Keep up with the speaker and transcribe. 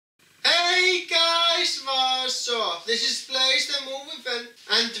Hey guys, what's up? This is Blaze the Movie Fan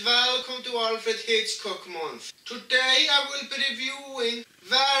and welcome to Alfred Hitchcock month. Today I will be reviewing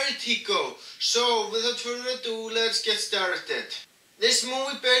Vertigo. So without further ado, let's get started. This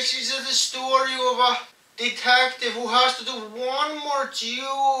movie basically is the story of a detective who has to do one more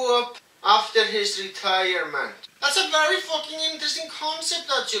job after his retirement. That's a very fucking interesting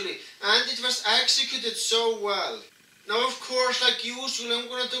concept actually, and it was executed so well. Now of course, like usual, I'm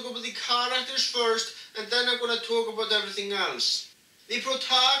going to talk about the characters first and then I'm going to talk about everything else. The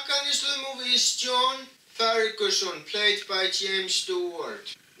protagonist of the movie is John Ferguson, played by James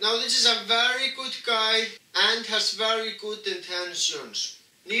Stewart. Now this is a very good guy and has very good intentions.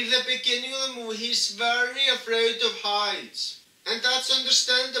 Near the beginning of the movie he's very afraid of heights. And that's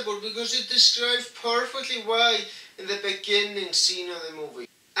understandable because it describes perfectly why in the beginning scene of the movie.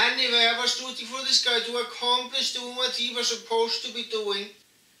 Anyway, I was rooting for this guy to accomplish doing what he was supposed to be doing.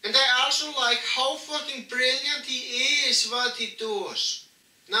 And I also like how fucking brilliant he is what he does.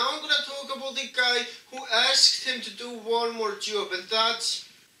 Now I'm gonna talk about the guy who asked him to do one more job, and that's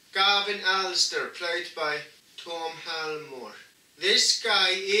Gavin Allister, played by Tom Helmore. This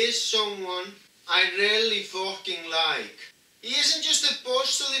guy is someone I really fucking like. He isn't just a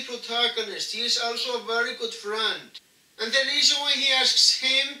boss to the protagonist, he is also a very good friend. And the reason why he asks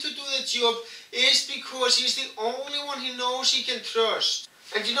him to do the job is because he's the only one he knows he can trust.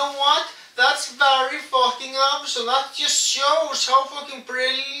 And you know what? That's very fucking awesome. That just shows how fucking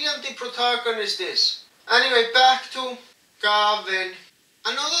brilliant the protagonist is. Anyway, back to Gavin.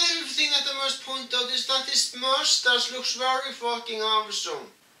 Another thing that I must point out is that his mustache looks very fucking awesome.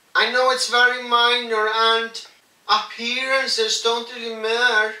 I know it's very minor and appearances don't really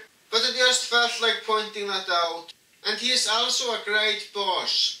matter, but I just felt like pointing that out. And he is also a great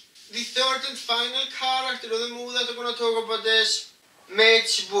boss. The third and final character of the movie that I'm going to talk about is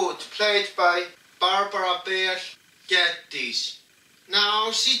Midge Wood, played by Barbara Bale Geddes.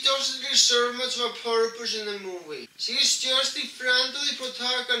 Now, she doesn't really serve much of a purpose in the movie. She is just the friend of the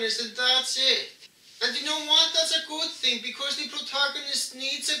protagonist and that's it. And you know what? That's a good thing because the protagonist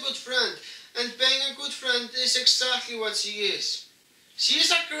needs a good friend. And being a good friend is exactly what she is. She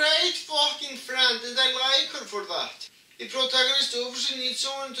is a great fucking friend and I like her for that. The protagonist obviously needs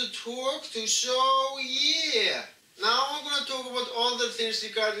someone to talk to, so yeah. Now I'm going to talk about other things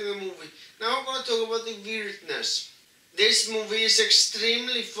regarding the movie. Now I'm going to talk about the weirdness. This movie is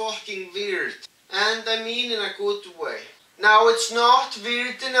extremely fucking weird. And I mean in a good way. Now it's not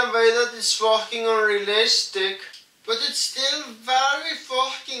weird in a way that it's fucking unrealistic. But it's still very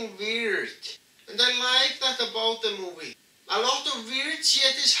fucking weird. And I like that about the movie. A lot of weird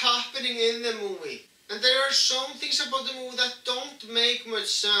shit is happening in the movie. And there are some things about the movie that don't make much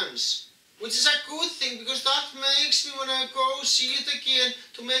sense. Which is a good thing because that makes me wanna go see it again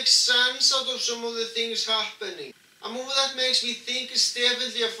to make sense out of some of the things happening. A movie that makes me think is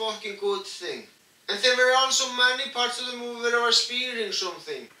definitely a fucking good thing. And there were also many parts of the movie where I was fearing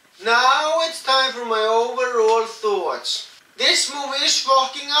something. Now it's time for my overall thoughts. This movie is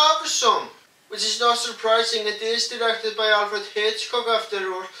fucking awesome. Which is not surprising, it is directed by Alfred Hitchcock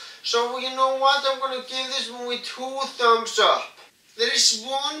after all. So you know what, I'm going to give this movie 2 thumbs up. There is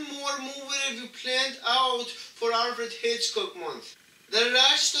one more movie review planned out for Alfred Hitchcock month. The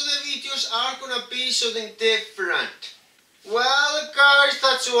rest of the videos are going to be something different. Well guys,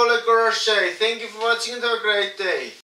 that's all I gotta say. Thank you for watching and have a great day.